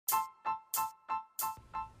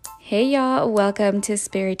Hey y'all, welcome to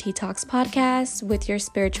Spirit Tea Talks podcast with your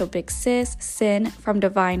spiritual big sis, Sin from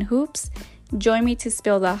Divine Hoops. Join me to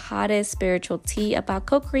spill the hottest spiritual tea about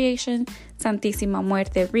co-creation, Santísima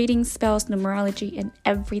Muerte, readings, spells, numerology, and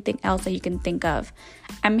everything else that you can think of.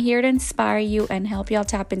 I'm here to inspire you and help y'all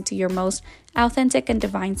tap into your most authentic and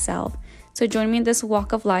divine self. So join me in this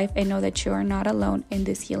walk of life and know that you are not alone in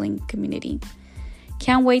this healing community.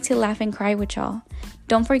 Can't wait to laugh and cry with y'all.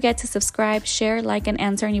 Don't forget to subscribe, share, like, and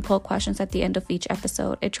answer any poll questions at the end of each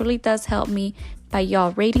episode. It truly does help me by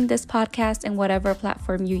y'all rating this podcast in whatever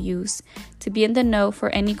platform you use. To be in the know for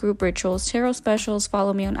any group rituals, tarot specials,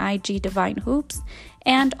 follow me on IG Divine Hoops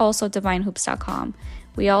and also divinehoops.com.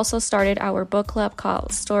 We also started our book club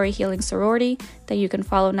called Story Healing Sorority that you can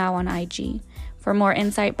follow now on IG. For more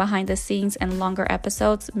insight behind the scenes and longer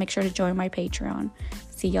episodes, make sure to join my Patreon.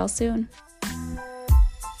 See y'all soon.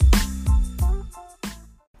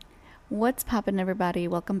 What's poppin', everybody?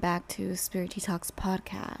 Welcome back to Spirit Tea Talks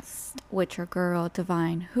podcast with your girl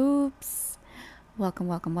Divine Hoops.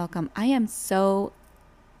 Welcome. I am so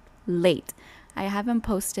late. I haven't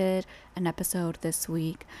posted an episode this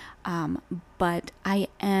week, but I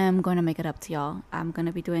am going to make it up to y'all. I'm going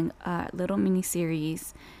to be doing a little mini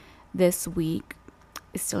series this week.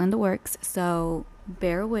 It's still in the works, so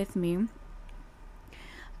bear with me.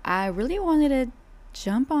 I really wanted to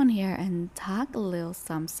jump on here and talk a little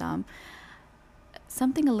something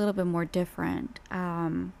a little bit more different.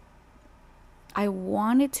 I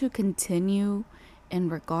wanted to continue in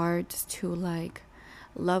regards to like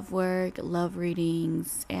love work, love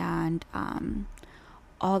readings, and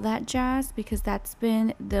all that jazz, because that's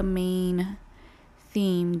been the main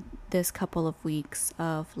theme this couple of weeks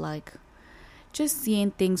of like just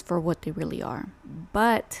seeing things for what they really are.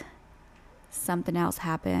 But something else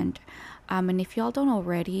happened. And if y'all don't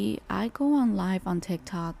already, I go on live on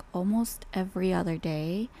TikTok almost every other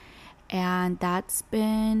day. And that's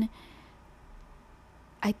been,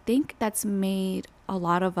 I think that's made a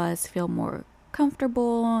lot of us feel more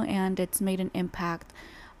comfortable, and it's made an impact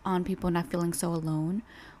on people not feeling so alone.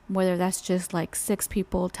 Whether that's just like 6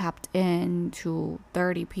 people tapped in to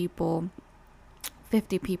 30 people,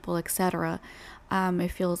 50 people, etc. It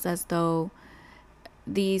feels as though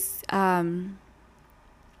these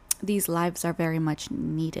lives are very much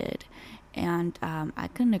needed, and I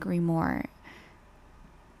couldn't agree more.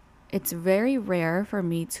 It's very rare for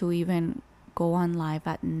me to even go on live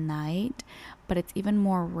at night, but it's even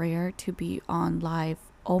more rare to be on live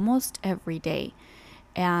almost every day,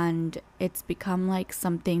 and it's become like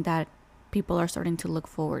something that people are starting to look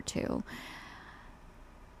forward to.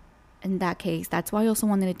 In that case, that's why I also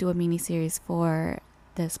wanted to do a mini series for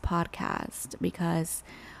this podcast, because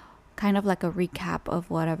kind of like a recap of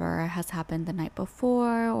whatever has happened the night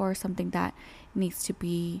before, or something that needs to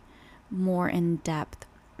be more in depth.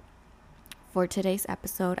 For today's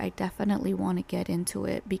episode, I definitely want to get into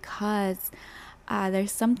it because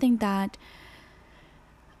there's something that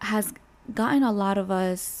has gotten a lot of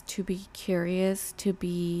us to be curious, to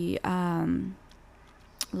be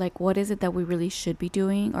like, what is it that we really should be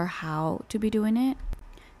doing, or how to be doing it.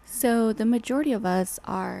 So the majority of us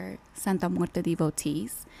are Santa Muerte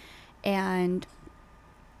devotees, and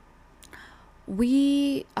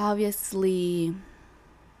we obviously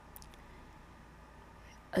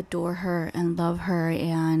adore her and love her,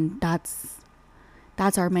 and that's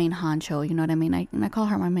our main honcho, you know what I mean? I call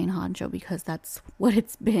her my main honcho because that's what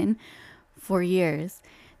it's been for years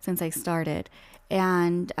since I started.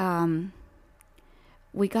 And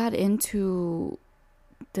we got into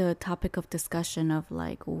the topic of discussion of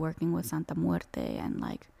like working with Santa Muerte and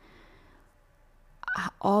like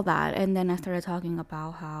all that, and then I started talking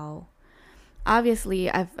about how obviously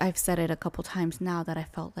I've said it a couple times now that I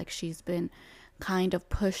felt like she's been kind of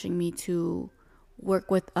pushing me to work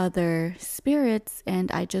with other spirits, and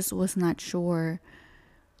I just was not sure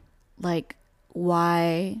like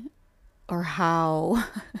why or how,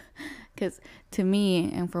 because to me,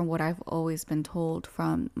 and from what I've always been told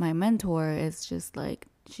from my mentor, is just like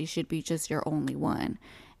she should be just your only one,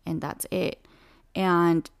 and that's it.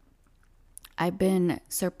 And I've been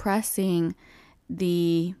suppressing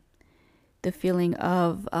the feeling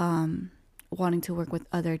of wanting to work with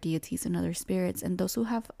other deities and other spirits. And those who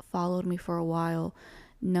have followed me for a while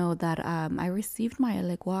know that I received my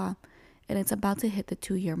elegua, and it's about to hit the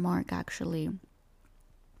 2-year mark actually.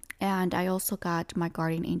 And I also got my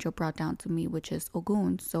guardian angel brought down to me, which is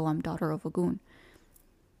Ogun. So I'm daughter of Ogun.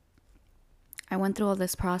 I went through all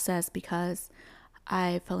this process because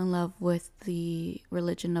I fell in love with the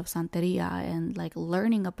religion of Santeria, and like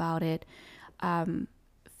learning about it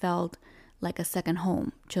felt like a second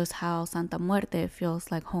home, just how Santa Muerte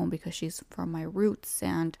feels like home because she's from my roots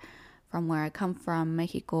and from where I come from,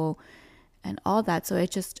 Mexico, and all that. So it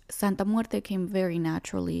just, Santa Muerte came very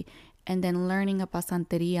naturally. And then learning about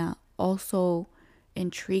Santeria also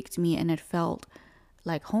intrigued me, and it felt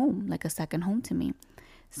like home, like a second home to me.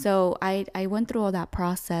 So I went through all that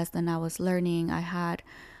process, and I was learning. I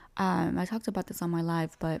talked about this on my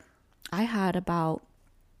live, but I had about,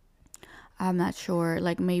 I'm not sure,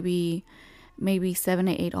 like maybe 7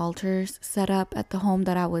 to 8 altars set up at the home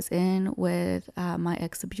that I was in with my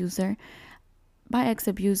ex-abuser.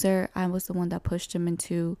 I was the one that pushed him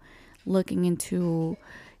into looking into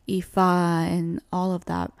Ifa and all of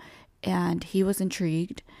that, and he was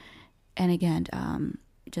intrigued. And again,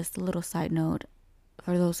 just a little side note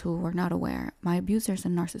for those who are not aware, my abuser is a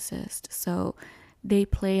narcissist, so they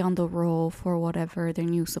play on the role for whatever their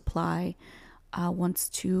new supply wants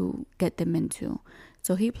to get them into.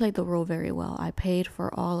 So he played the role very well. I paid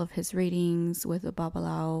for all of his readings with the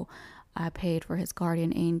Babalao. I paid for his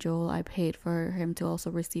guardian angel. I paid for him to also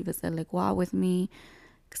receive his elegua with me,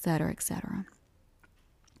 etc., etc.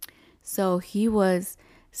 So he was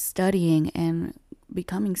studying and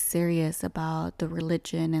becoming serious about the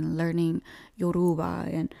religion and learning Yoruba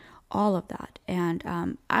and all of that.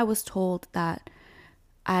 And I was told that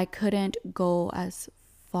I couldn't go as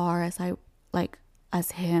far as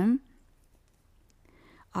as him.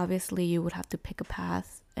 Obviously, you would have to pick a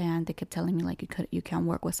path, and they kept telling me like you can't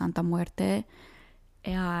work with Santa Muerte,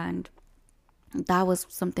 and that was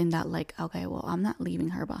something that like, okay, well, I'm not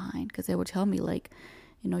leaving her behind, because they would tell me like,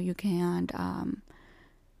 you can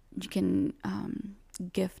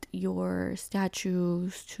gift your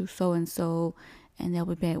statues to so and so, and they'll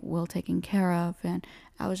be well taken care of. And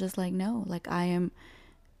I was just like, no, like I am.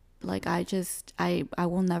 Like, I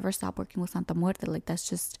will never stop working with Santa Muerte. Like, that's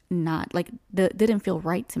just not, like, didn't feel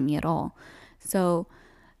right to me at all. So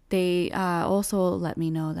they also let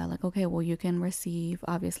me know that, like, okay, well, you can receive,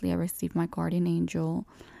 obviously, I received my guardian angel.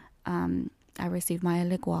 I received my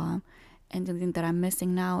elegua. And the thing that I'm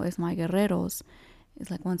missing now is my guerreros.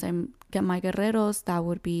 It's like, once I get my guerreros, that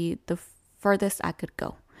would be the furthest I could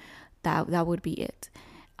go. That would be it.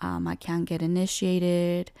 I can't get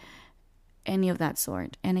initiated, any of that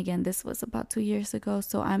sort. And again, this was about 2 years ago,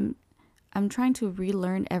 so I'm trying to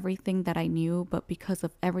relearn everything that I knew, but because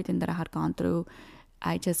of everything that I had gone through,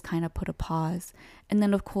 I just kind of put a pause. And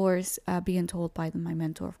then of course, being told by my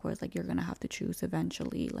mentor, of course, like, you're gonna have to choose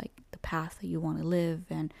eventually like the path that you want to live,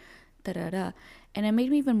 and and it made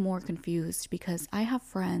me even more confused, because I have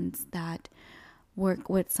friends that work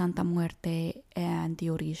with Santa Muerte and the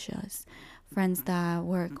Orishas, friends that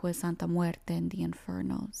work with Santa Muerte and the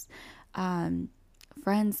Infernos,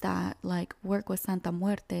 friends that like work with Santa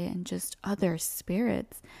Muerte and just other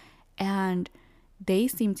spirits, and they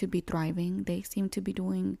seem to be thriving. They seem to be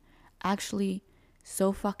doing actually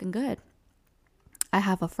so fucking good. I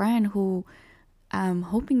have a friend who I'm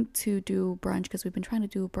hoping to do brunch, because we've been trying to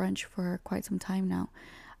do brunch for quite some time now,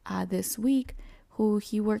 this week, who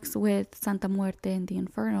he works with Santa Muerte and the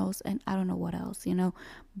Infernos, and I don't know what else,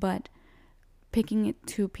 but picking it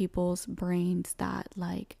to people's brains that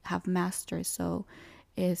like have masters. So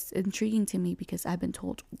it's intriguing to me, because I've been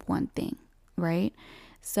told one thing, right?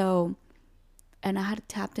 So, and I had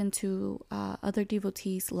tapped into other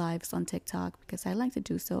devotees' lives on TikTok, because I like to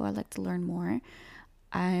do so. I like to learn more.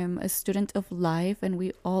 I'm a student of life, and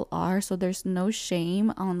we all are. So there's no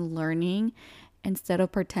shame on learning instead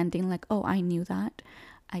of pretending like, oh, I knew that.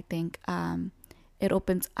 I think it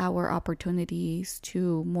opens our opportunities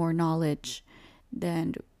to more knowledge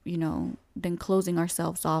than closing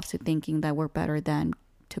ourselves off to thinking that we're better than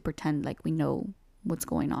to pretend like we know what's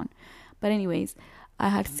going on. But anyways, I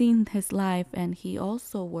had seen his life, and he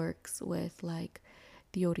also works with like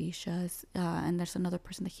the Orishas, and there's another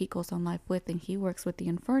person that he goes on live with, and he works with the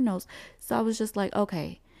Infernos. So I was just like,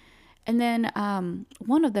 okay. And then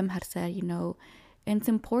one of them had said, it's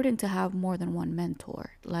important to have more than one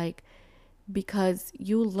mentor, like, because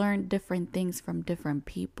you learn different things from different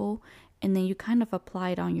people, and then you kind of apply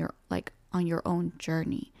it on your own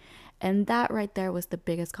journey. And that right there was the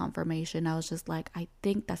biggest confirmation. I was just like, I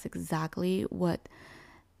think that's exactly what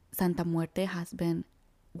Santa Muerte has been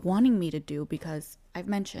wanting me to do, because I've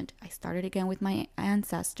mentioned I started again with my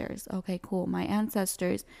ancestors. Okay, cool. My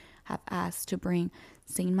ancestors have asked to bring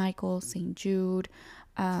Saint Michael, Saint Jude,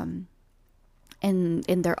 in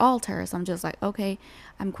their altars. I'm just like, okay,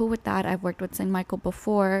 I'm cool with that. I've worked with Saint Michael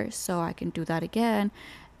before, so I can do that again.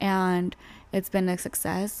 And it's been a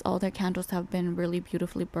success. All their candles have been really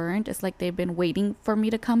beautifully burned. It's like they've been waiting for me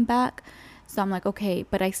to come back. So I'm like, okay,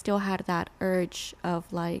 but I still had that urge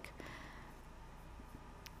of like,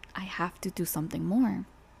 I have to do something more.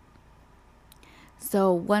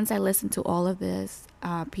 So once I listened to all of this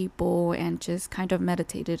people and just kind of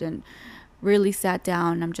meditated and really sat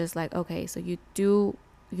down, I'm just like, okay, so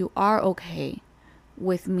you are okay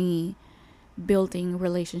with me building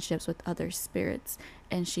relationships with other spirits?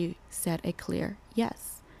 And she said a clear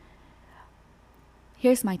yes.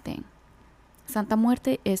 Here's my thing. Santa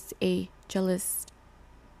Muerte is a jealous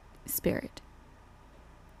spirit.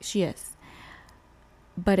 She is.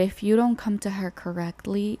 But if you don't come to her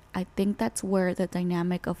correctly, I think that's where the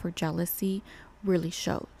dynamic of her jealousy really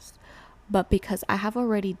shows. But because I have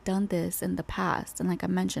already done this in the past, and like I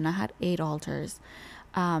mentioned, I had 8 altars.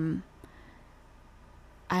 I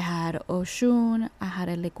had Oshun, I had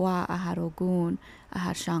Elegua, I had Ogun, I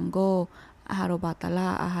had Shango, I had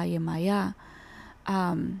Obatala, I had Yemaya.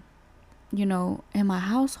 In my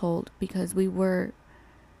household, because we were,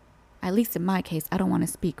 at least in my case, I don't want to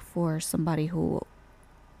speak for somebody who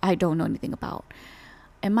I don't know anything about.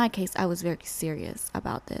 In my case, I was very serious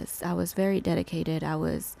about this. I was very dedicated. I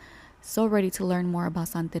was so ready to learn more about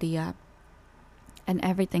Santeria and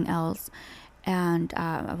everything else. And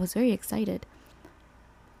I was very excited.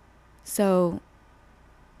 So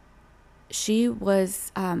she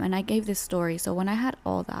was, and I gave this story. So when I had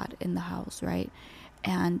all that in the house, right?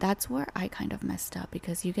 And that's where I kind of messed up,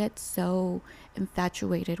 because you get so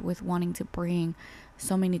infatuated with wanting to bring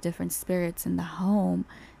so many different spirits in the home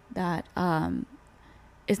that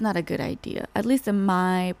is not a good idea. At least in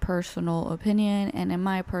my personal opinion and in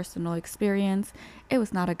my personal experience, it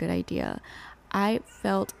was not a good idea. I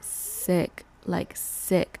felt sick,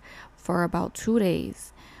 for about 2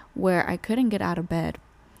 days, where I couldn't get out of bed.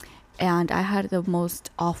 And I had the most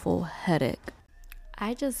awful headache.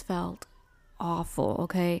 I just felt awful,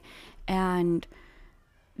 okay? And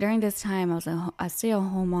during this time, I was a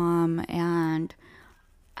stay-at-home mom, and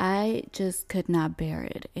I just could not bear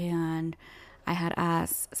it. And I had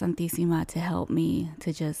asked Santissima to help me,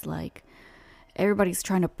 to just everybody's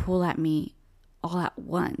trying to pull at me all at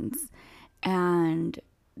once. And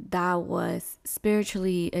that was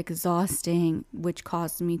spiritually exhausting, which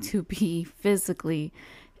caused me to be physically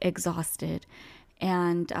exhausted.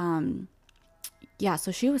 And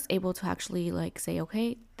so she was able to actually say,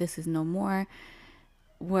 okay, this is no more.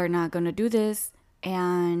 We're not going to do this.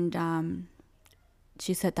 And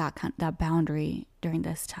she set that boundary during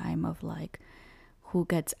this time of who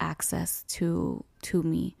gets access to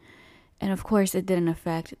me. And of course, it didn't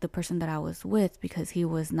affect the person that I was with, because it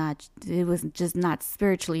was just not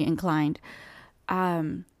spiritually inclined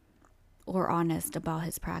or honest about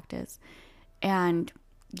his practice. And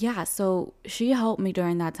so she helped me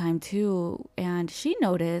during that time too. And she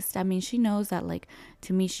noticed, she knows that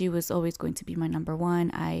to me, she was always going to be my number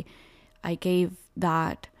one. I gave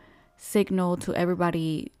that signal to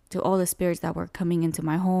everybody, to all the spirits that were coming into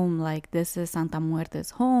my home, this is Santa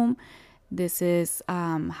Muerte's home. This is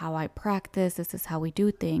how I practice. This is how we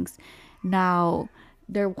do things. Now,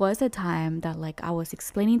 there was a time that I was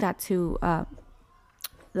explaining that to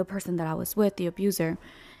the person that I was with, the abuser,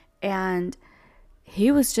 and he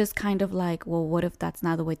was just kind of well, what if that's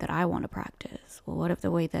not the way that I want to practice? Well, what if the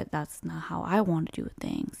way that's not how I want to do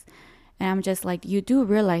things? And I'm just you do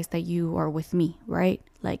realize that you are with me, right?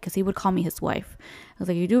 Because he would call me his wife. I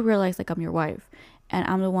was you do realize I'm your wife, and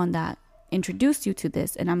I'm the one that introduced you to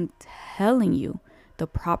this. And I'm telling you, the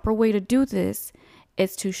proper way to do this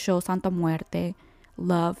is to show Santa Muerte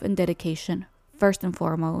love and dedication first and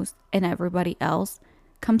foremost, and everybody else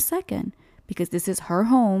comes second, because this is her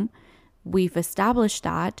home. We've established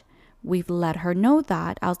that. We've let her know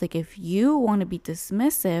that. I was if you want to be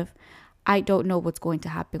dismissive, I don't know what's going to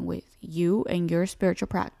happen with you and your spiritual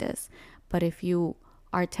practice. But if you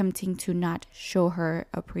are attempting to not show her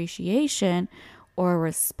appreciation or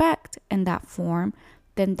respect in that form,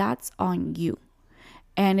 then that's on you.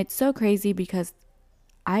 And it's so crazy, because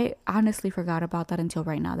I honestly forgot about that until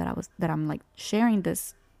right now, that I'm sharing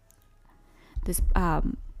this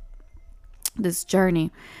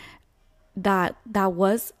journey. That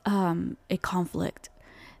was a conflict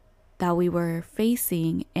that we were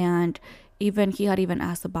facing. And even he had even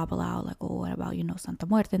asked the Babalao, oh, what about Santa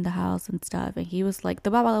Muerte in the house and stuff? And he was the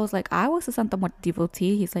Babalao was I was a Santa Muerte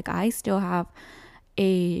devotee. He's I still have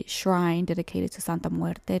a shrine dedicated to Santa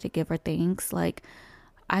Muerte to give her thanks.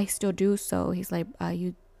 I still do so. He's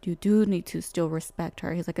you do need to still respect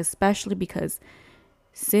her. He's especially because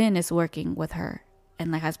Sin is working with her,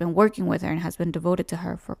 and has been working with her and has been devoted to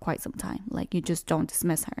her for quite some time. You just don't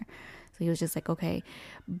dismiss her. So he was just okay.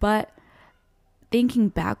 But thinking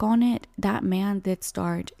back on it, that man did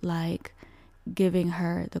start giving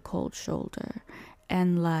her the cold shoulder,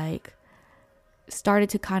 and started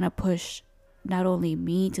to kind of push not only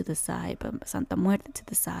me to the side, but Santa Muerte to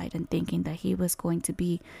the side, and thinking that he was going to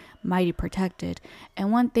be mighty protected.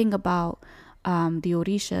 And one thing about the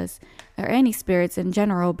Orishas, or any spirits in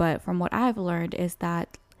general, but from what I've learned, is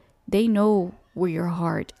that they know where your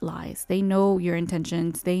heart lies. They know your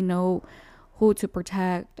intentions. They know who to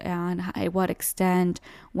protect and at what extent,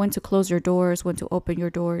 when to close your doors, when to open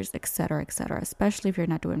your doors, etc., etc., especially if you're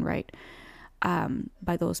not doing right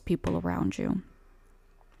by those people around you.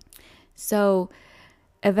 So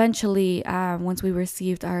eventually, once we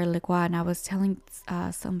received our liqua, and I was telling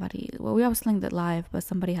somebody, well, I was telling that live, but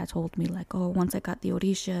somebody had told me, like, oh, once I got the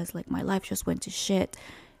Orishas, like, my life just went to shit.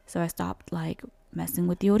 So I stopped, like, messing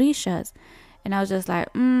with the Orishas. And I was just like,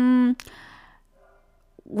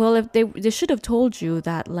 well, if they should have told you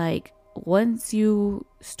that, like, once you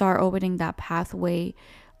start opening that pathway,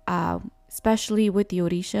 especially with the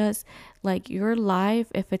Orishas, like, your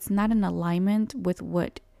life, if it's not in alignment with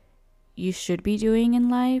what you should be doing in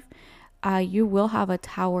life, you will have a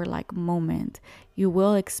tower-like moment. You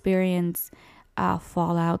will experience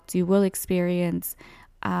fallout. You will experience,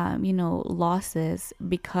 losses,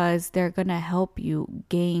 because they're gonna help you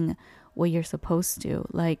gain what you're supposed to.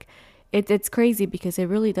 Like, it's crazy because it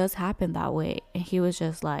really does happen that way. And he was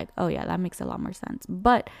just like, oh yeah, that makes a lot more sense.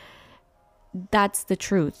 But that's the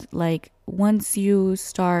truth. Like, once you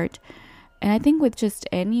start, and I think with just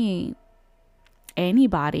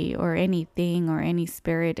anybody or anything or any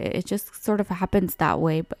spirit, it just sort of happens that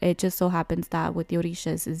way. But it just so happens that with the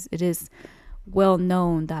Orishas, it is well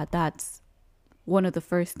known that that's one of the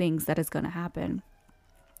first things that is going to happen.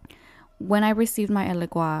 When I received my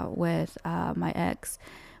elegua with my ex,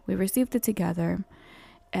 we received it together.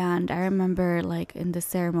 And I remember, like, in the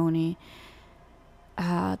ceremony,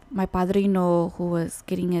 my padrino, who was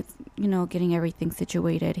getting everything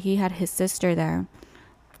situated, he had his sister there.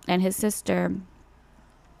 And his sister,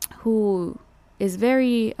 who is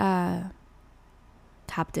very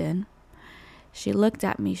tapped in, she looked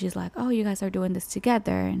at me. She's like, oh, you guys are doing this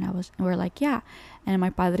together. And we're like, yeah. And my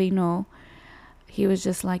padrino, he was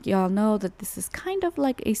just like, y'all know that this is kind of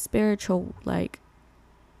like a spiritual, like,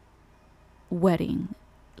 wedding.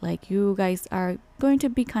 Like, you guys are going to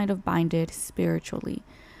be kind of binded spiritually.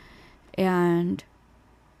 And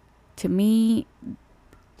to me,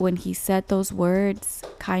 when he said those words,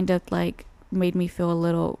 kind of like made me feel a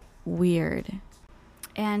little weird.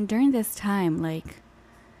 And during this time, like,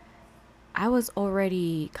 I was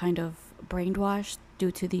already kind of brainwashed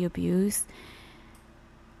due to the abuse.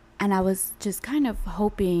 And I was just kind of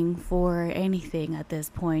hoping for anything at this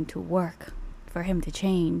point to work, for him to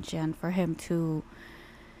change, and for him to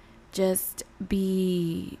just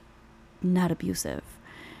be not abusive.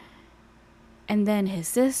 And then his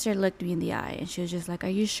sister looked me in the eye and she was just like, are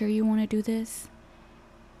you sure you want to do this?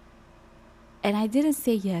 And I didn't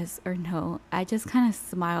say yes or no. I just kind of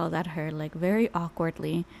smiled at her, like, very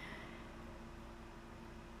awkwardly.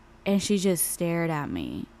 And she just stared at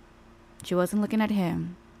me. She wasn't looking at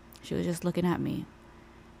him. She was just looking at me.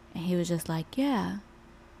 And he was just like, yeah.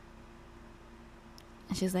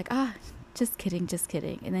 And she's like, just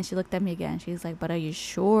kidding. And then she looked at me again. She's like, but are you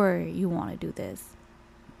sure you want to do this?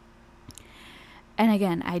 And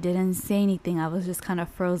again, I didn't say anything. I was just kind of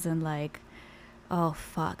frozen, like, oh,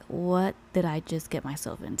 fuck. What did I just get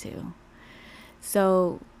myself into?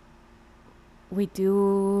 So we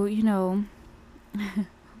do,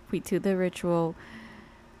 we do the ritual.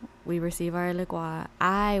 We receive our liqua.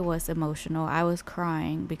 I was emotional. I was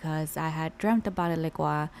crying because I had dreamt about a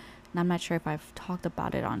liqua. And I'm not sure if I've talked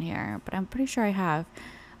about it on here, but I'm pretty sure I have.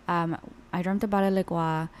 I dreamt about a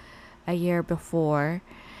liqua a year before,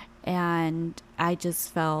 and I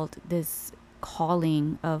just felt this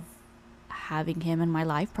calling of having him in my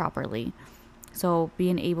life properly. So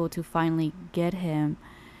being able to finally get him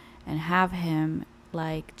and have him,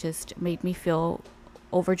 like, just made me feel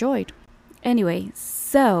overjoyed. Anyway,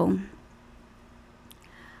 so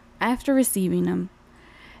after receiving him,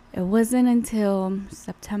 it wasn't until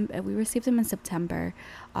September, we received him in September,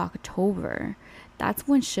 October, that's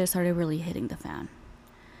when shit started really hitting the fan.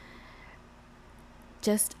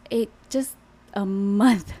 Just a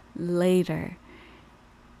month later,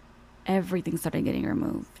 everything started getting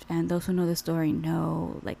removed. And those who know the story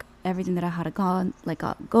know, like, everything that I had to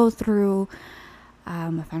go through.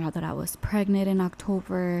 I found out that I was pregnant in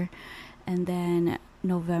October, and then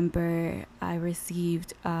November I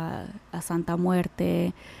received a Santa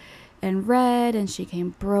Muerte in red, and she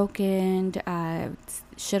came broken.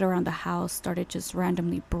 Shit around the house started just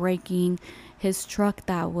randomly breaking. His truck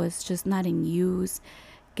that was just not in use,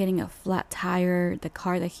 getting a flat tire. The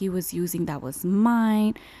car that he was using that was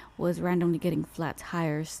mine was randomly getting flat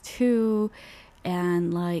tires too.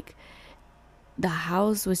 And, like, the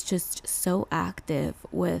house was just so active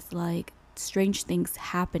with like strange things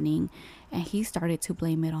happening, and he started to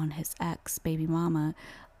blame it on his ex baby mama,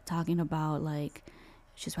 talking about like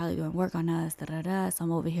she's probably doing work on us, da da da. So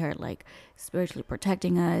I'm over here like spiritually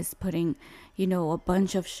protecting us, putting, a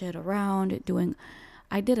bunch of shit around, doing.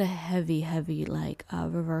 I did a heavy like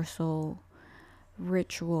reversal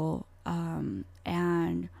ritual,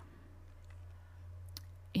 and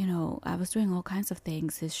I was doing all kinds of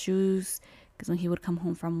things. His shoes, because when he would come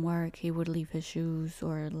home from work, he would leave his shoes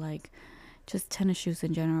or like just tennis shoes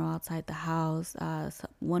in general outside the house. So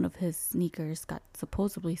one of his sneakers got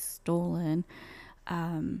supposedly stolen.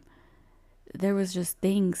 There was just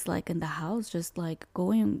things like in the house just like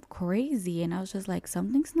going crazy, and I was just like,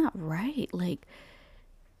 something's not right. Like,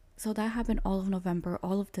 so that happened all of November,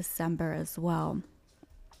 all of December as well.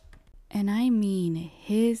 And I mean,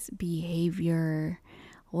 his behavior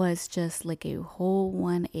was just like a whole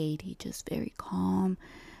 180, just very calm,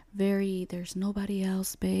 very, there's nobody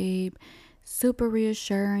else, babe, super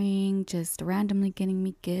reassuring, just randomly getting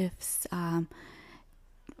me gifts.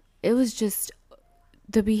 It was just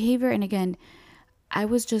the behavior. And again, I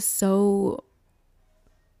was just so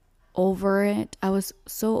over it. I was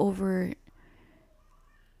so over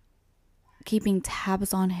keeping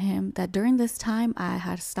tabs on him that during this time I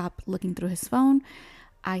had stopped looking through his phone.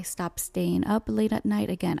 I stopped staying up late at night.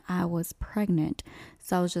 Again, I was pregnant,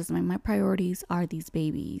 so I was just like, my priorities are these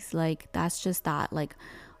babies. Like, that's just that. Like,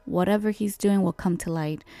 whatever he's doing will come to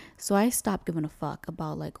light. So I stopped giving a fuck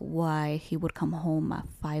about like why he would come home at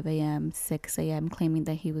 5 a.m., 6 a.m. claiming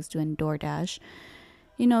that he was doing DoorDash.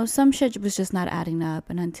 Some shit was just not adding up.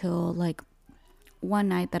 And until like one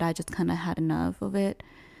night that I just kind of had enough of it,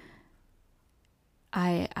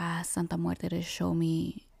 I asked Santa Muerte to show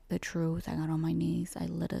me the truth. I got on my knees, I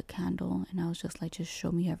lit a candle, and I was just like, just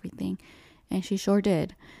show me everything. And she sure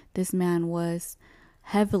did. This man was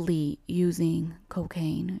heavily using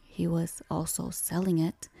cocaine. He was also selling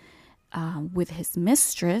it with his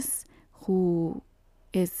mistress, who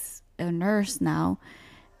is a nurse now.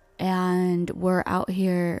 And we're out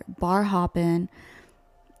here bar hopping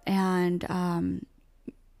and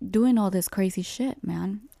doing all this crazy shit,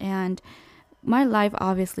 man. And my life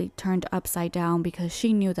obviously turned upside down because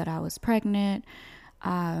she knew that I was pregnant.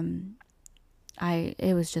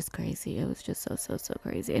 It was just crazy. It was just so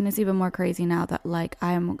crazy. And it's even more crazy now that like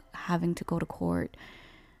I'm having to go to court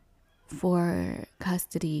for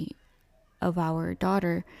custody of our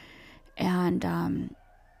daughter, and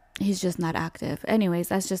he's just not active. Anyways,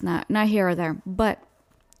 that's just not here or there. But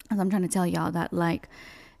as I'm trying to tell y'all that like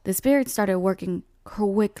the spirit started working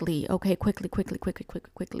quickly. And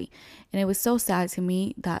it was so sad to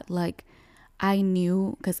me that like I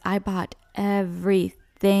knew, because I bought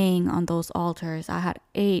everything on those altars. I had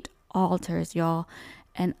 8 altars, y'all,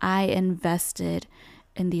 and I invested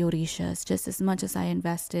in the orishas just as much as I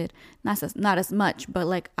invested, not as much, but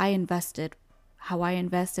like I invested how I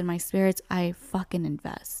invest in my spirits. I fucking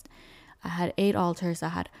invest. I had 8 altars. I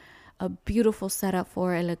had a beautiful setup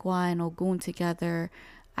for Elegua and Ogun together.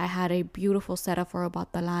 I had a beautiful setup for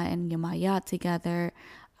Obatala and Yamaya together.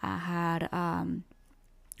 I had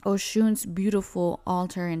Oshun's beautiful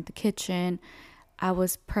altar in the kitchen. I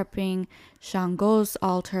was prepping Shango's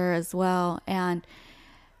altar as well. And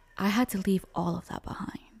I had to leave all of that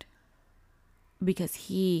behind because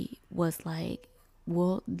he was like,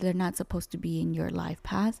 well, they're not supposed to be in your life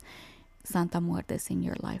path. Santa Muerte's in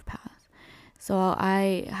your life path. So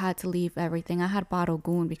I had to leave everything. I had bought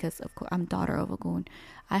Ogun because, of course, I'm daughter of Ogun.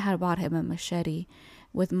 I had bought him a machete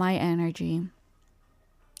with my energy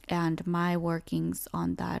and my workings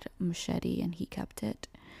on that machete, and he kept it.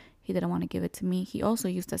 He didn't want to give it to me. He also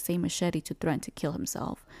used the same machete to threaten to kill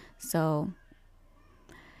himself. So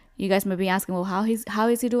you guys may be asking, well, how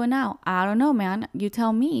is he doing now? I don't know, man. You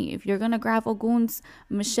tell me. If you're going to grab Ogun's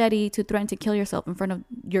machete to threaten to kill yourself in front of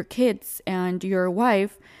your kids and your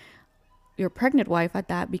wife, your pregnant wife at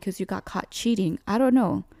that, because you got caught cheating, I don't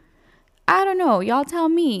know. Y'all tell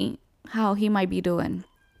me how he might be doing.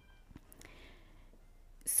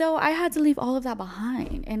 So I had to leave all of that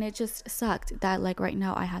behind, and it just sucked that like right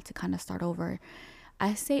now I had to kind of start over.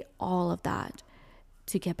 I say all of that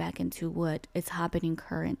to get back into what is happening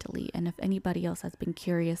currently. And if anybody else has been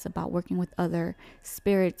curious about working with other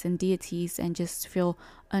spirits and deities and just feel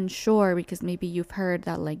unsure because maybe you've heard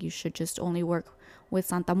that like you should just only work with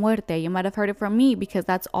Santa Muerte, you might have heard it from me because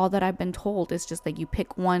that's all that I've been told. It's just like you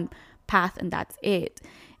pick one path and that's it.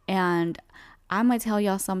 And I'm gonna tell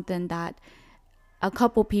y'all something that a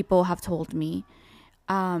couple people have told me.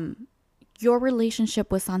 Your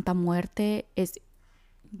relationship with Santa Muerte is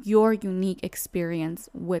your unique experience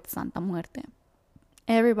with Santa Muerte.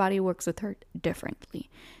 Everybody works with her differently.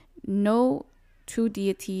 No two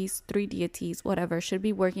deities, three deities, whatever, should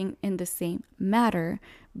be working in the same matter,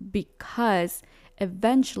 because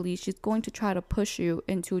eventually she's going to try to push you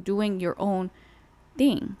into doing your own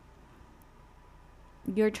thing.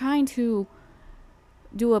 You're trying to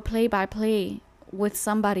do a play by play with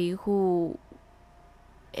somebody who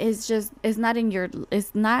is not in your,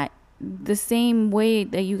 it's not the same way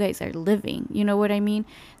that you guys are living. You know what I mean?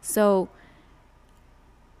 So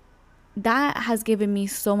that has given me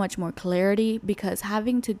so much more clarity, because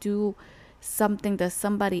having to do something that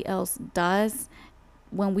somebody else does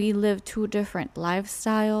when we live two different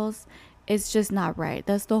lifestyles, it's just not right.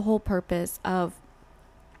 That's the whole purpose of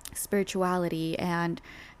spirituality and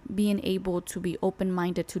being able to be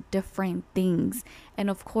open-minded to different things, and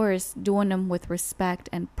of course doing them with respect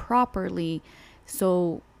and properly,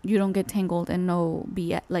 so you don't get tangled in no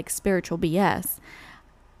BS, like spiritual BS.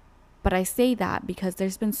 But I say that because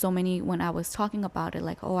there's been so many, when I was talking about it,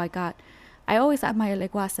 like, oh, I always have my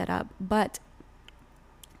legua set up, but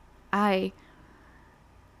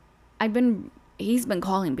he's been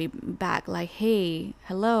calling me back like, hey,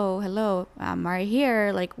 hello, I'm right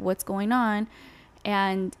here, like, what's going on?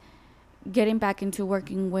 And getting back into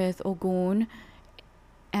working with Ogun.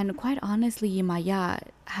 And quite honestly, Yimaya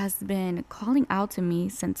has been calling out to me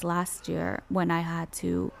since last year, when I had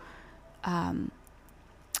to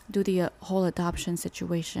do the whole adoption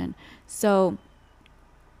situation. So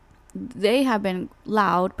they have been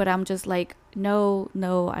loud, but I'm just like, no,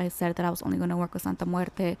 I said that I was only going to work with Santa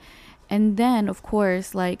Muerte. And then, of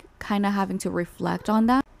course, like, kind of having to reflect on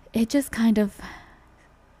that, it just kind of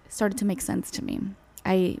started to make sense to me.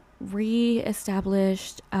 I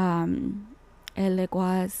re-established El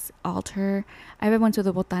Legua's altar. I went to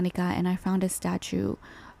the Botanica and I found a statue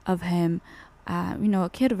of him, a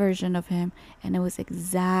kid version of him, and it was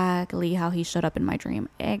exactly how he showed up in my dream,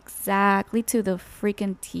 exactly to the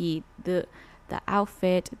freaking T, the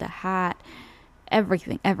outfit, the hat,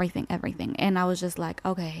 everything. And I was just like,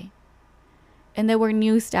 okay. And there were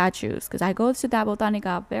new statues, because I go to that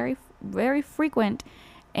Botanica very, very frequent,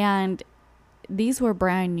 and these were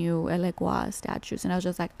brand new El Legua statues, and I was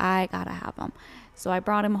just like, I gotta have them. So I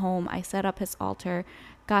brought him home, I set up his altar,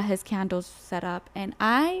 got his candles set up, and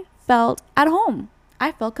I felt at home.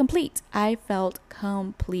 I felt complete. And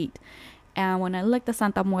when I looked at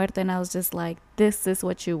Santa Muerte, and I was just like, this is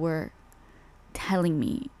what you were telling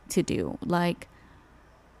me to do. Like,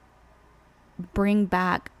 bring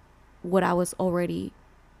back what I was already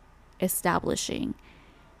establishing.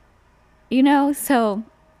 So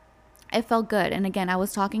it felt good. And again, I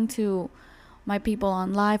was talking to my people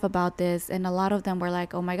on live about this, and a lot of them were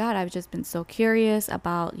like, oh my God, I've just been so curious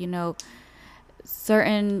about,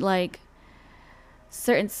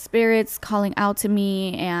 certain spirits calling out to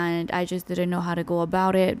me, and I just didn't know how to go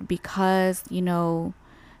about it, because,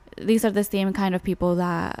 these are the same kind of people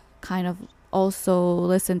that kind of also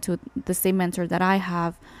listen to the same mentor that I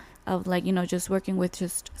have, of like, just working with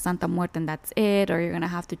just Santa Muerte and that's it, or you're gonna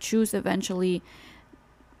have to choose eventually,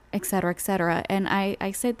 etc. And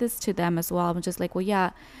I said this to them as well. I'm just like, well,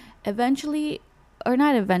 yeah, eventually, or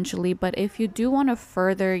not eventually, but if you do want to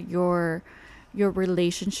further your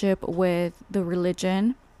relationship with the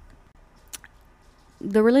religion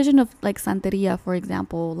of like Santeria, for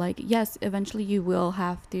example, like, yes, eventually you will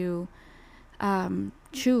have to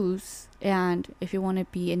choose, and if you want to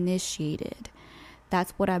be initiated,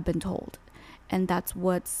 that's what I've been told, and that's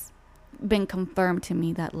what's been confirmed to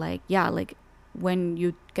me, that like, yeah, like, when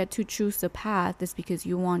you get to choose the path, it's because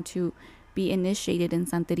you want to be initiated in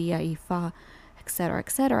Santeria, Ifa,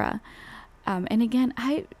 etc. And again,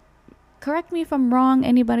 correct me if I'm wrong,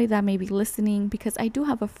 anybody that may be listening, because I do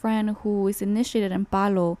have a friend who is initiated in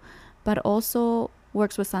Palo, but also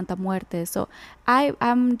works with Santa Muerte. So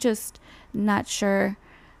I'm just not sure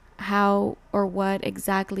how or what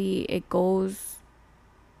exactly it goes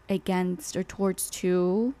against or towards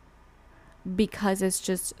to, because it's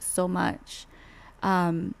just so much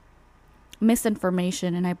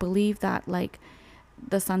misinformation. And I believe that like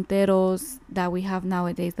the santeros that we have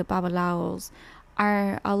nowadays, the babalaos,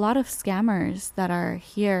 are a lot of scammers that are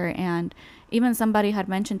here. And even somebody had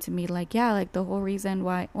mentioned to me, like, yeah, like the whole reason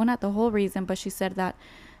why, well, not the whole reason, but she said that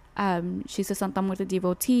she's a Santa Muerte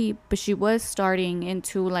devotee, but she was starting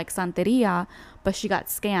into like Santeria, but she got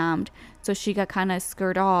scammed. So she got kind of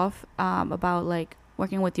scared off about like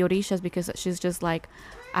working with the Orishas, because she's just like,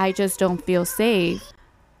 I just don't feel safe.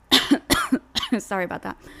 Sorry about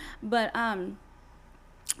that. But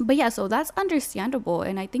yeah, so that's understandable.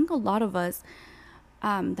 And I think a lot of us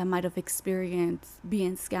that might have experienced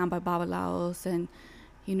being scammed by babalaos and,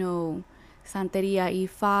 Santeria,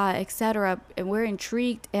 Ifa, etc. And we're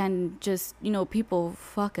intrigued, and just, people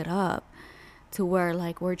fuck it up to where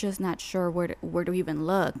like we're just not sure where to even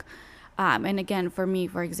look. And again, for me,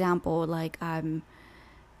 for example, like I'm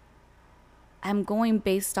going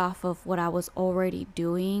based off of what I was already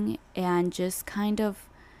doing and just kind of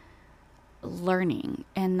learning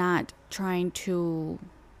and not trying to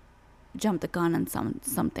jump the gun on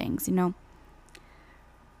some things,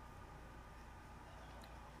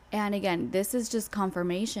 And again, this is just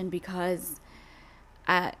confirmation, because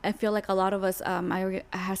I feel like a lot of us, I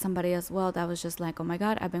had somebody as well that was just like, oh my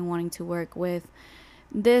God, I've been wanting to work with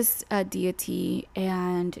this deity,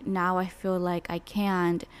 and now I feel like I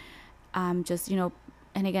can't. Just, and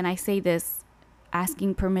again, I say this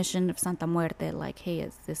asking permission of Santa Muerte, like, hey,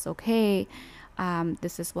 is this okay?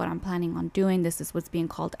 This is what I'm planning on doing. This is what's being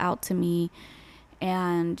called out to me.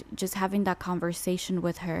 And just having that conversation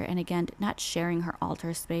with her. And again, not sharing her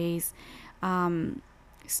altar space,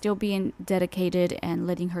 still being dedicated and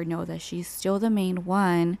letting her know that she's still the main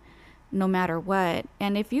one, no matter what.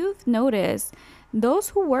 And if you've noticed, those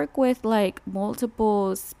who work with like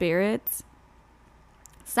multiple spirits,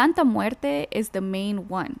 Santa Muerte is the main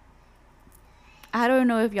one. I don't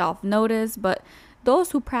know if y'all have noticed, but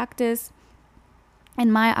those who practice,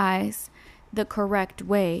 in my eyes, the correct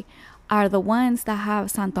way are the ones that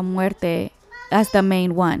have Santa Muerte as the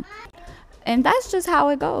main one. And that's just how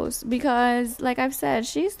it goes, because like I've said,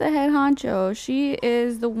 she's the head honcho. She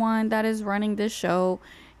is the one that is running this show.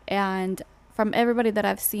 And from everybody that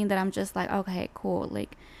I've seen, that I'm just like, okay, cool.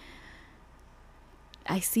 Like,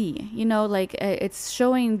 I see, like it's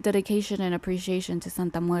showing dedication and appreciation to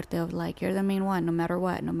Santa Muerte, of like, you're the main one, no matter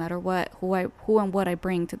what, who and what I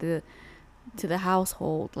bring to the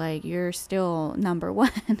household, like, you're still number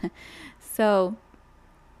one. So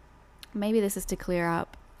maybe this is to clear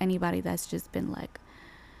up anybody that's just been like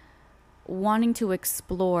wanting to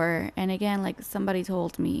explore. And again, like somebody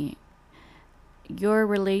told me, your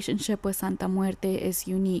relationship with Santa Muerte is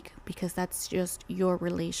unique, because that's just your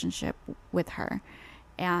relationship with her.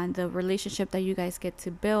 And the relationship that you guys get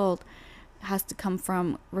to build has to come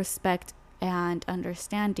from respect and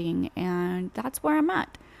understanding. And that's where I'm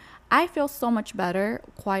at. I feel so much better,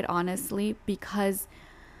 quite honestly, because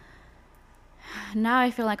now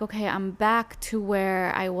I feel like, okay, I'm back to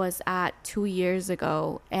where I was at 2 years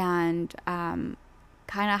ago. And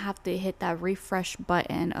kind of have to hit that refresh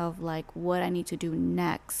button of like what I need to do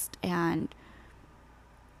next and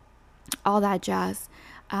all that jazz.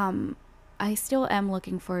 I still am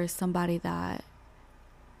looking for somebody that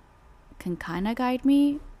can kind of guide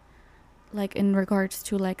me, like in regards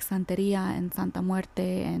to like Santeria and Santa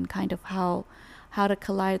Muerte, and kind of how to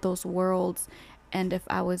collide those worlds, and if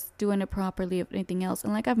I was doing it properly, if anything else.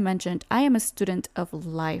 And like I've mentioned, I am a student of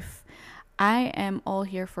life. I am all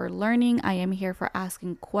here for learning. I am here for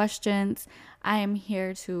asking questions. I am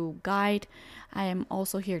here to guide. I am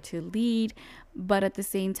also here to lead. But at the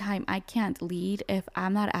same time, I can't lead if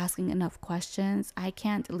I'm not asking enough questions. I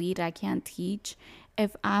can't lead. I can't teach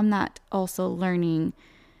if I'm not also learning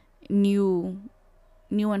new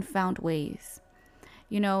and found ways.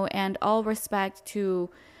 And all respect to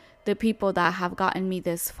the people that have gotten me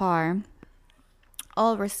this far.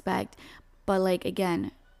 All respect. But like,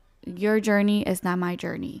 again, your journey is not my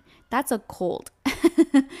journey. That's a cult.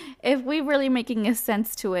 If we really making a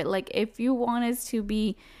sense to it, like if you want us to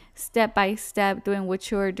be step by step doing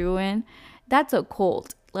what you're doing, that's a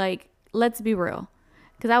cult. Like, let's be real.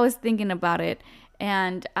 Because I was thinking about it,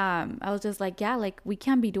 and I was just like, yeah, like we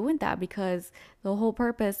can't be doing that, because the whole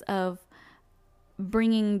purpose of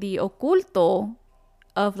bringing the oculto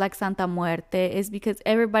of like Santa Muerte is because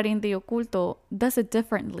everybody in the oculto does it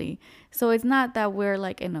differently. So it's not that we're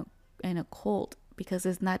like in a cult, because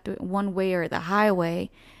it's not one way or the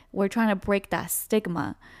highway. We're trying to break that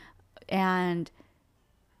stigma, and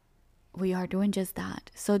we are doing just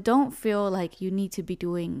that. So don't feel like you need to be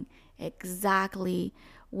doing exactly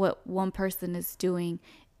what one person is doing.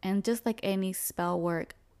 And just like any spell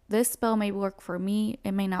work, this spell may work for me,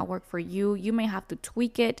 it may not work for you. You may have to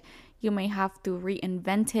tweak it. You may have to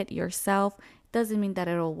reinvent it yourself. Doesn't mean that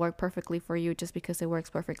it'll work perfectly for you just because it works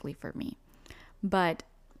perfectly for me. But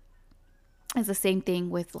it's the same thing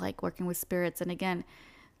with like working with spirits. And again,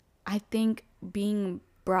 I think being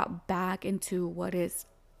brought back into what is,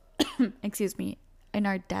 excuse me, in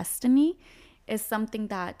our destiny is something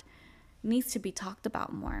that needs to be talked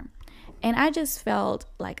about more. And I just felt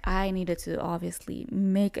like I needed to obviously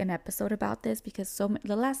make an episode about this, because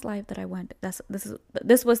the last live that I went,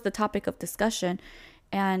 this was the topic of discussion,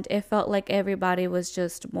 and it felt like everybody was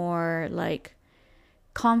just more like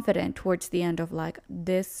confident towards the end of like,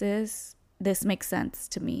 this is this makes sense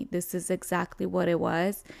to me. This is exactly what it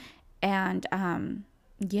was. And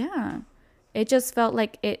yeah, it just felt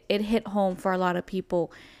like it hit home for a lot of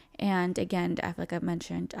people. And again, like I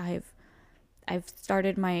mentioned, I've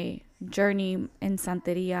started my journey in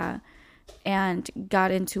Santeria and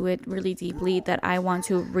got into it really deeply, that I want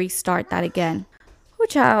to restart that again. Oh,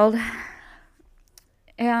 child.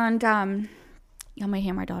 And you might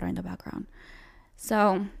hear my daughter in the background.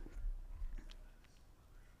 So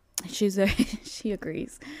she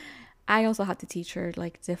agrees. I also have to teach her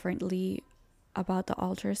like differently about the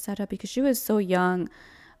altar setup, because she was so young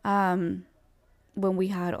when we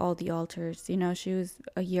had all the altars. You know, she was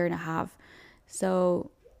a year and a half.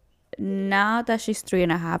 So now that she's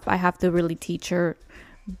 3.5, I have to really teach her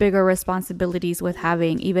bigger responsibilities with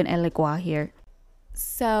having even El Legua here.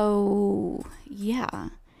 So yeah.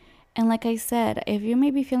 And like I said, if you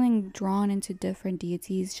may be feeling drawn into different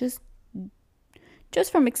deities,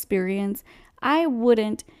 just from experience, I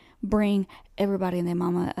wouldn't bring everybody and their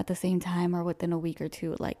mama at the same time or within a week or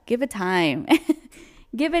two. Like, give it time.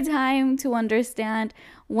 Give it time to understand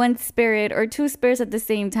one spirit or two spirits at the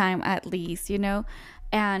same time, at least, you know?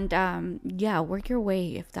 And yeah, work your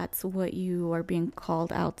way if that's what you are being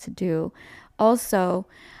called out to do. Also,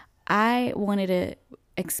 I wanted to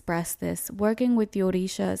express this. Working with the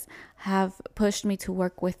Orishas have pushed me to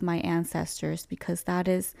work with my ancestors, because that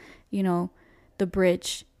is, you know, the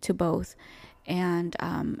bridge to both. And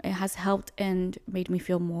it has helped and made me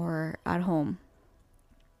feel more at home.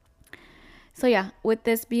 So yeah, with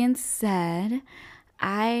this being said,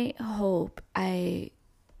 I hope I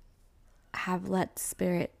have let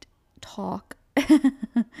spirit talk.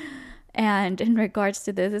 And in regards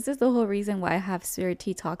to this is the whole reason why I have Spirit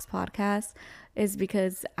Tea Talks podcast, is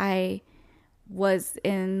because I was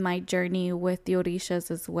in my journey with the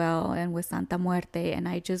Orishas as well, and with Santa Muerte, and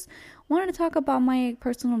I just wanted to talk about my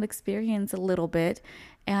personal experience a little bit.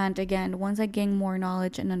 And again, once I gain more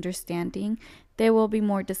knowledge and understanding, there will be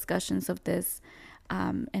more discussions of this.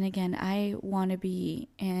 And again, I want to be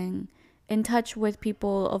in touch with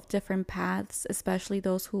people of different paths, especially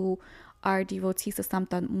those who are devotees of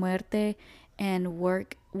Santa Muerte and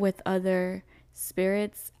work with other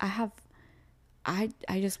spirits. I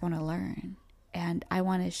just want to learn, and I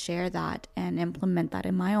want to share that and implement that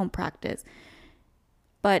in my own practice.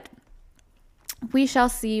 But we shall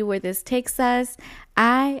see where this takes us.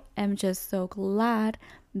 I am just so glad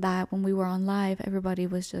that when we were on live, everybody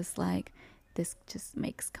was just like, this just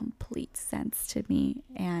makes complete sense to me,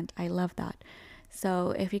 and I love that.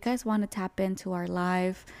 So if you guys want to tap into our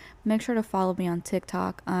live, make sure to follow me on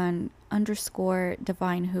TikTok on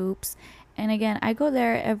 _Divine Hoops. And again, I go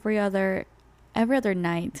there every other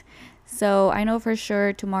night. So I know for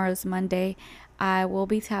sure tomorrow's Monday. I will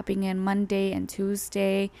be tapping in Monday and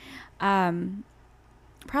Tuesday.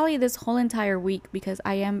 Probably this whole entire week, because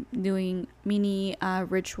I am doing mini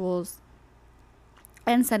rituals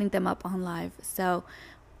and setting them up on live. So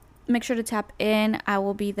make sure to tap in. I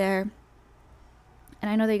will be there. And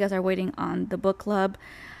I know that you guys are waiting on the book club.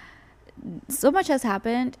 So much has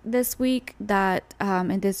happened this week that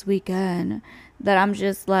and this weekend, that I'm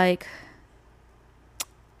just like,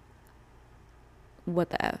 what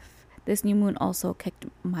the F? This new moon also kicked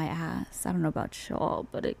my ass. I don't know about y'all,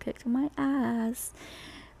 but it kicked my ass.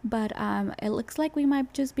 But it looks like we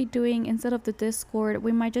might just be doing, instead of the Discord,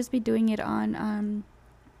 we might just be doing it on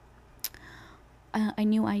a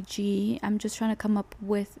new IG. I'm just trying to come up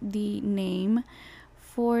with the name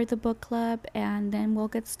for the book club, and then we'll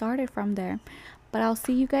get started from there. But I'll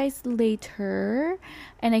see you guys later.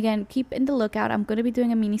 And again, keep in the lookout. I'm going to be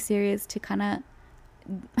doing a mini series to kind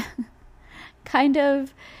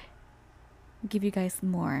of give you guys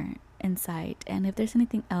more insight. And if there's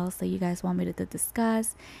anything else that you guys want me to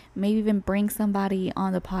discuss, maybe even bring somebody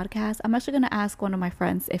on the podcast, I'm actually going to ask one of my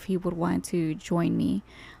friends if he would want to join me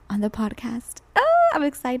on the podcast. I'm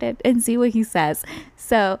excited, and see what he says.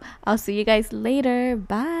 So I'll see you guys later.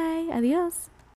 Bye. Adios.